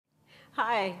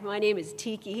Hi, my name is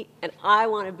Tiki, and I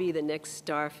want to be the next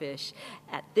starfish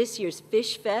at this year's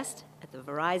Fish Fest at the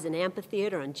Verizon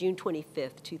Amphitheater on June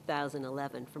 25th,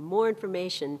 2011. For more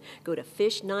information, go to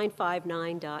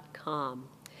fish959.com.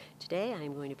 Today, I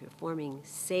am going to be performing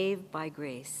Saved by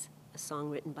Grace, a song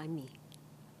written by me.